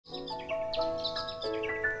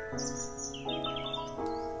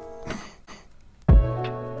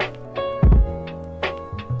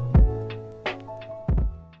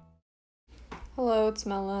Hello, it's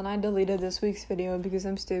Mella, and I deleted this week's video because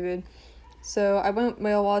I'm stupid. So I went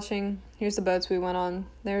whale watching. Here's the boats we went on.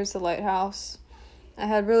 There's the lighthouse. I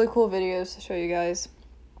had really cool videos to show you guys.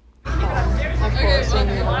 Of course, got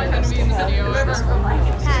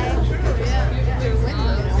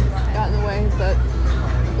in the way, but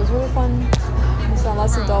it was really fun. We saw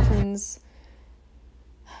lots of dolphins.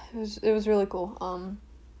 It was really cool.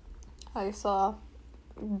 I saw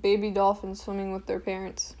baby dolphins swimming with their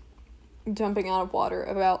parents, jumping out of water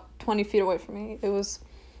about 20 feet away from me. It was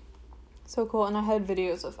so cool, and I had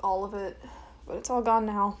videos of all of it, but it's all gone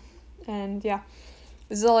now. And yeah,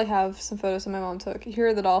 this is all I have, some photos that my mom took. Here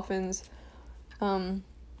are the dolphins.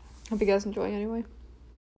 Hope you guys enjoy anyway.